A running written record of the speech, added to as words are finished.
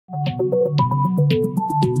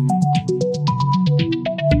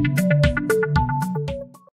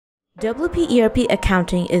WPERP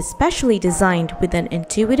Accounting is specially designed with an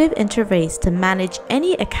intuitive interface to manage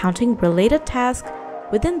any accounting-related task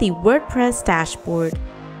within the WordPress dashboard.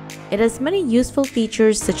 It has many useful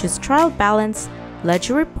features such as trial balance,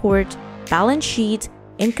 ledger report, balance sheet,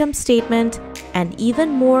 income statement, and even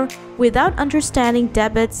more without understanding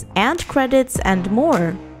debits and credits and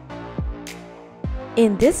more.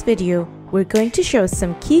 In this video, we're going to show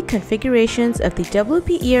some key configurations of the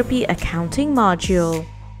WPERP Accounting module.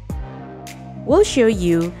 We'll show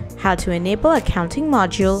you how to enable accounting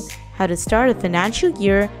module, how to start a financial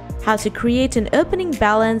year, how to create an opening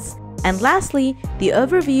balance, and lastly, the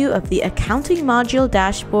overview of the accounting module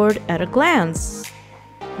dashboard at a glance.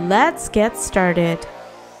 Let's get started.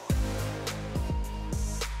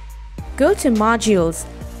 Go to Modules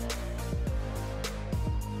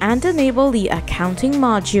and enable the accounting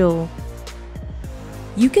module.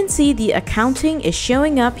 You can see the accounting is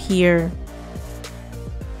showing up here.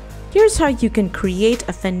 Here's how you can create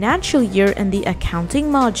a financial year in the accounting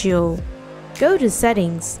module. Go to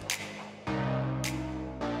Settings.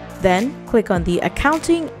 Then click on the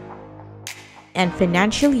Accounting and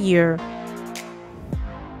Financial Year.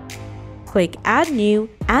 Click Add New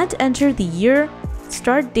and enter the year,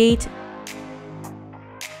 start date,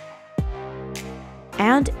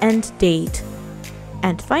 and end date.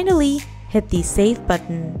 And finally, hit the Save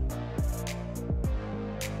button.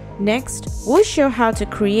 Next, we'll show how to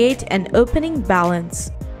create an opening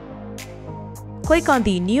balance. Click on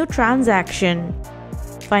the New Transaction.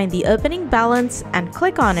 Find the opening balance and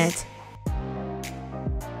click on it.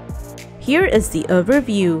 Here is the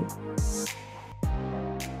overview.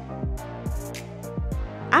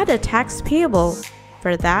 Add a tax payable.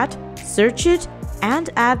 For that, search it and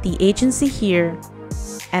add the agency here.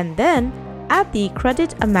 And then add the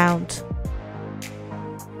credit amount.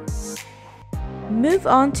 Move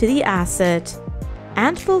on to the asset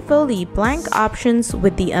and fulfill the blank options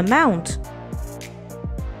with the amount.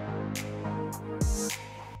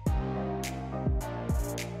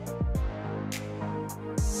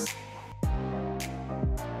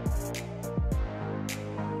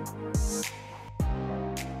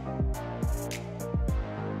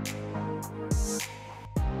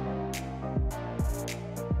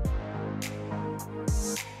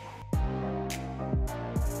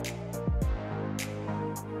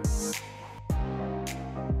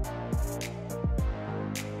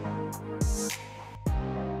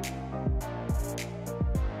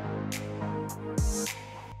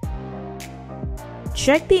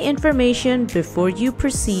 Check the information before you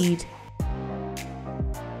proceed.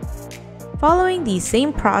 Following the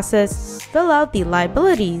same process, fill out the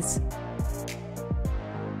liabilities.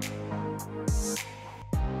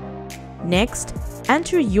 Next,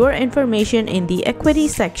 enter your information in the equity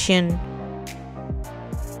section.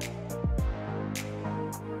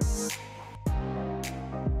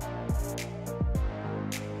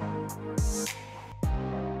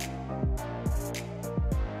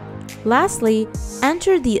 Lastly,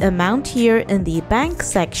 enter the amount here in the bank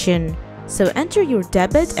section, so enter your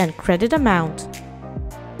debit and credit amount.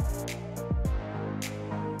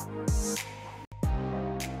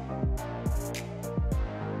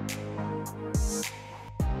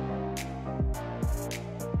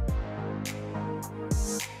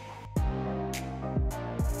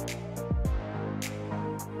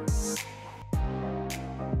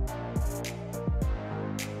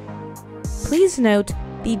 Please note,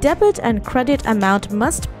 the debit and credit amount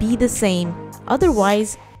must be the same,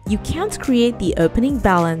 otherwise, you can't create the opening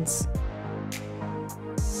balance.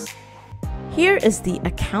 Here is the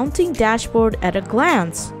accounting dashboard at a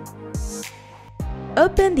glance.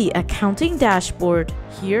 Open the accounting dashboard.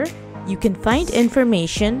 Here, you can find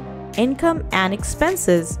information, income, and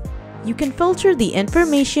expenses. You can filter the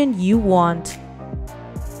information you want.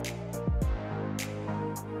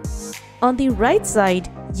 On the right side,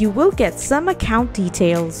 you will get some account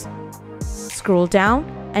details. Scroll down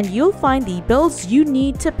and you'll find the bills you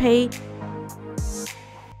need to pay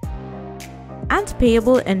and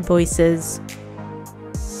payable invoices.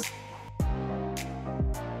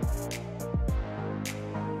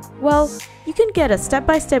 Well, you can get a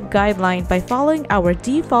step-by-step guideline by following our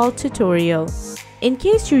default tutorial. In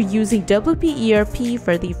case you're using WPERP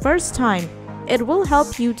for the first time, it will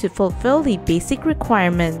help you to fulfill the basic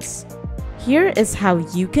requirements. Here is how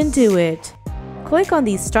you can do it. Click on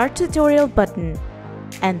the Start Tutorial button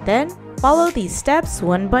and then follow these steps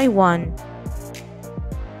one by one.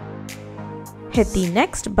 Hit the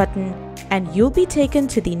Next button and you'll be taken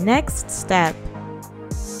to the next step.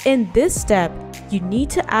 In this step, you need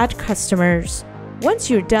to add customers. Once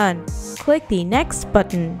you're done, click the Next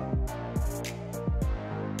button.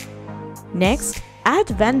 Next, add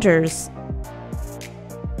vendors.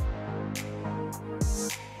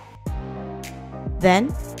 Then,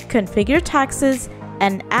 configure taxes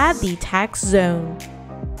and add the tax zone.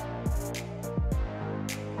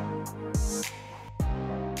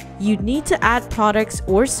 You need to add products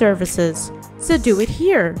or services, so do it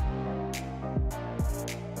here.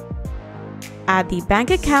 Add the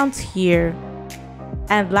bank accounts here.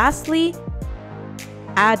 And lastly,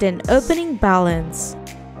 add an opening balance.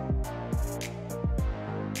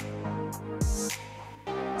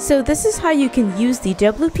 So this is how you can use the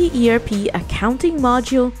WP ERP Accounting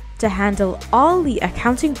module to handle all the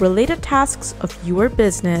accounting related tasks of your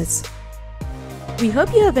business. We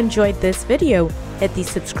hope you have enjoyed this video. Hit the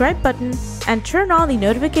subscribe button and turn on the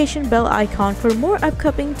notification bell icon for more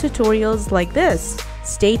upcoming tutorials like this.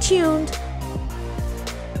 Stay tuned!